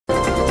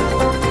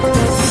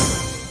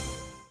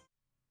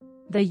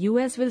the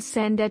US will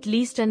send at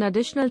least an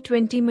additional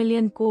 20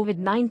 million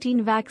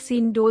COVID-19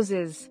 vaccine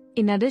doses,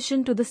 in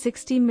addition to the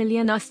 60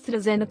 million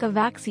AstraZeneca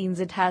vaccines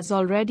it has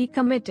already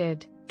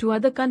committed to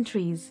other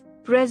countries,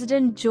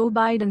 President Joe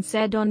Biden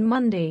said on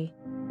Monday.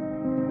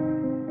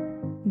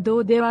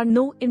 Though there are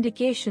no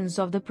indications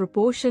of the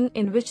proportion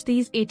in which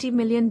these 80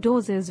 million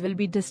doses will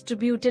be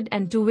distributed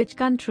and to which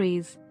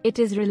countries, it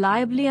is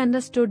reliably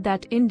understood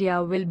that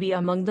India will be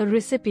among the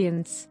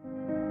recipients.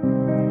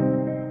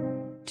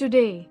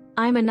 Today,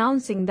 I'm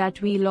announcing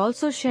that we'll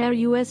also share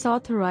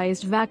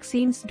US-authorized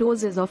vaccines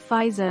doses of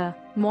Pfizer,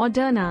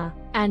 Moderna,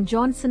 and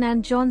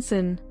Johnson &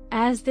 Johnson,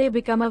 as they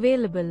become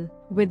available,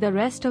 with the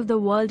rest of the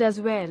world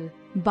as well,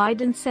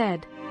 Biden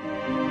said.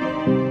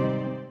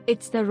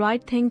 It's the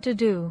right thing to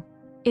do.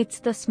 It's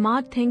the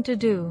smart thing to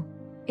do.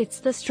 It's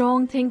the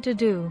strong thing to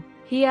do,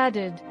 he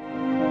added.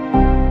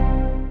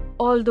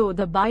 Although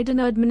the Biden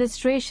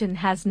administration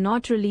has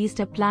not released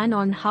a plan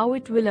on how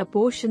it will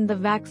apportion the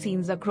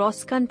vaccines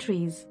across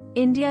countries,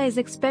 India is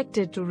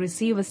expected to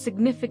receive a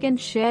significant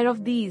share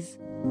of these.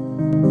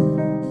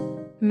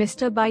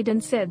 Mr.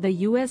 Biden said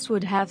the US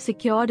would have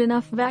secured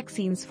enough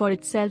vaccines for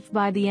itself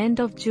by the end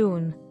of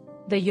June.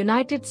 The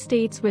United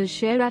States will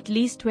share at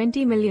least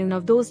 20 million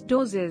of those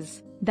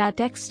doses, that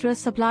extra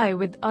supply,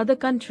 with other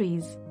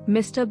countries,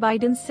 Mr.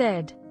 Biden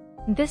said.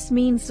 This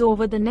means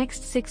over the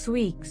next 6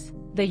 weeks,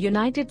 the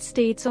United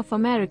States of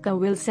America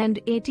will send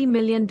 80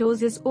 million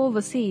doses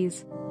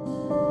overseas.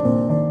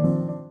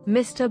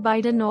 Mr.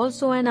 Biden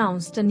also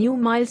announced a new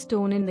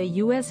milestone in the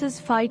US's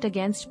fight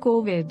against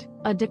COVID,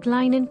 a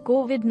decline in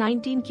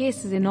COVID-19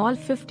 cases in all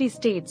 50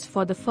 states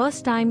for the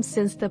first time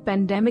since the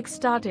pandemic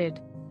started.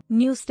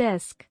 News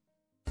Desk.